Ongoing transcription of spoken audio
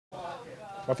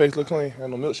My face look clean. Had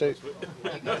no milkshake.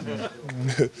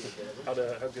 How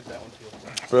good that one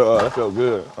feel? That felt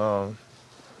good.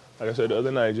 Like I said the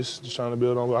other night, just trying to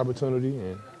build on opportunity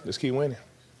and just keep winning.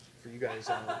 For you guys,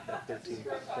 that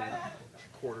 13-point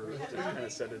quarter kind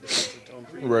of set a defensive tone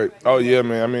for you. Right. Oh, yeah,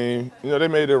 man. I mean, they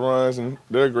made their runs, and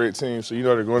they're a great team, so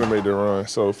they're going to make their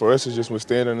runs. So for us, it's just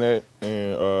withstanding that,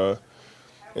 and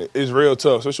it's real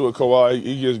tough, especially with Kawhi.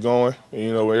 He gets going,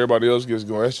 and, when everybody else gets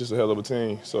going, that's just a hell of a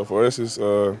team. So for us, it's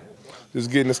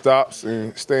just getting the stops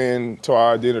and staying to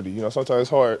our identity. Sometimes it's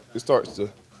hard. It starts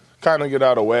to kind of get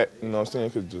out of whack, what I'm saying,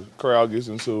 because the crowd gets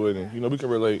into it, and, we can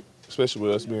relate, especially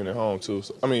with us being at home, too.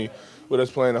 So, with us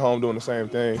playing at home doing the same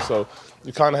thing. So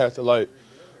you kind of have to,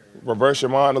 reverse your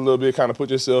mind a little bit, kind of put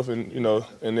yourself in,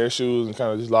 in their shoes and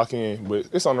kind of just lock in. But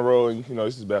it's on the road, and,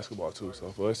 this is basketball, too.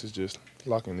 So for us, it's just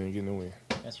locking in and getting the win.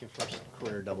 That's your first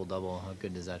career double-double. How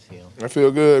good does that feel? I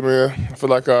feel good, man. I feel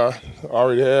like I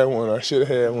already had one. I should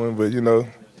have had one, but,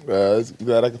 it's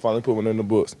glad I can finally put one in the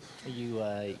books.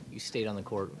 You stayed on the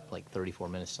court 34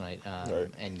 minutes tonight, right.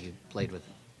 And you played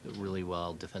really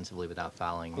well defensively without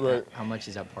fouling. Right. How much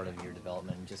is that part of your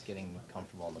development and just getting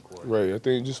comfortable on the court? Right. I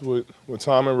think just with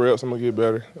time and reps, I'm going to get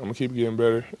better. I'm going to keep getting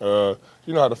better.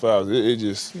 You know how the fouls,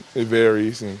 it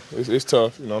varies, and it's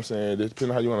tough, what I'm saying, depending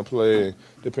on how you want to play and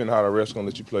depending on how the refs going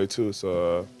to let you play, too.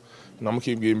 So I'm going to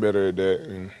keep getting better at that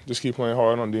and just keep playing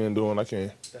hard on the end, doing what I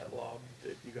can. That lob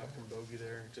that you got from Bogey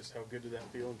there, just how good did that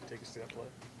feel, and take us to that play?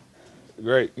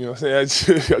 Great. You know what I'm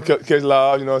saying? Catch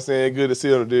lob, you know what I'm saying? Good to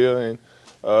seal the deal. And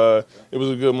it was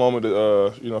a good moment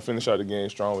to, finish out the game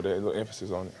strong with that, a little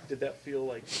emphasis on it. Did that feel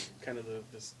like kind of the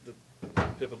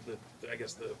pivot, the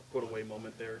put-away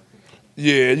moment there?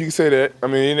 Yeah, you can say that. I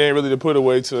mean, it ain't really the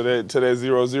put-away to that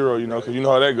 0-0, because you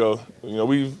know how that goes.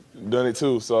 We've done it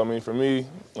too. So, for me,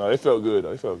 it felt good.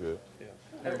 It felt good.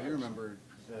 Yeah. Do you remember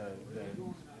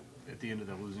at the end of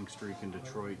the losing streak in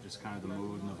Detroit, just kind of the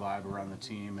mood and the vibe around the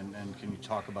team, and can you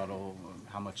talk about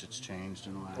how much it's changed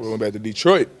in the last? We went back to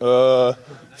Detroit.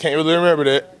 Can't really remember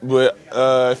that, but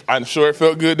I'm sure it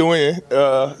felt good to win.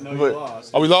 No, you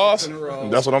lost. Oh, we lost?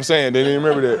 That's what I'm saying. They didn't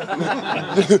remember that.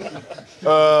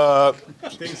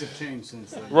 Things have changed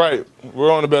since then. Right.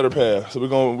 We're on a better path, so we're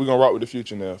gonna rock with the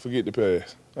future now. Forget the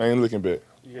past. I ain't looking back.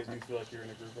 You guys do feel like you're in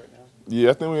a groove right now?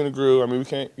 Yeah, I think we're in a groove. We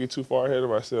can't get too far ahead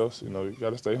of ourselves. We got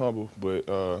to stay humble. But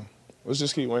let's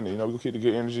just keep winning. We're going to keep the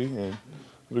good energy, and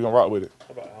we're going to rock with it.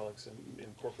 How about Alex and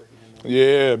incorporating him?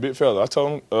 Yeah, big fella. I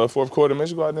told him fourth quarter, man,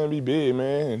 you go out there and be big,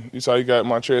 man. And you saw he got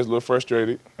Montrez a little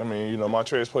frustrated.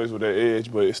 Montrez plays with that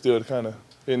edge, but it's still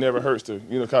it never hurts to,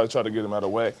 kind of try to get him out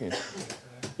of whack. And,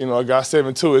 a guy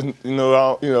 7'2",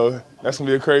 that's going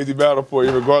to be a crazy battle for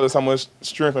you. Regardless how much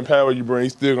strength and power you bring,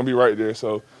 he's still going to be right there.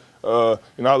 So, I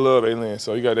love A-Lin.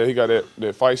 So he got that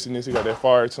feistiness, he got that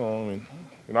fire to him,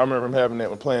 and I remember him having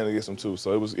that when playing against him too.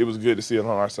 So it was good to see him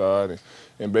on our side,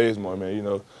 and Bazemore,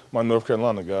 man, my North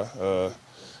Carolina guy.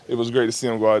 It was great to see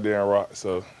him go out there and rock.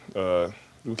 So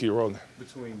we'll keep rolling.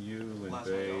 Between you and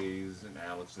Baze and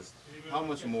Alex, just how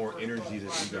much more energy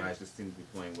that you guys just seem to be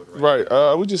playing with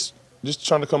right? We just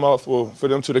trying to come out for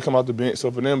them two to come out the bench. So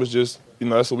for them, it's just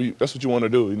that's what you want to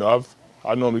do.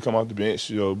 I normally come off the bench,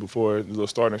 before the little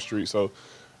starting streak. So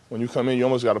when you come in, you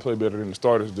almost got to play better than the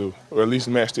starters do, or at least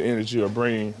match the energy or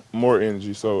bring more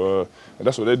energy. So and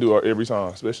that's what they do every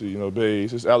time, especially,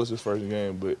 Baze. It's Alex's first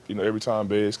game, but, every time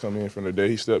Baze come in from the day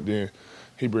he stepped in,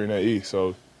 he bring that E.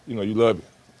 So, you love it.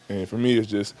 And for me, it's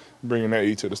just bringing that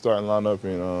E to the starting lineup,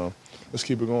 and let's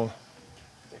keep it going.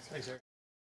 Thanks,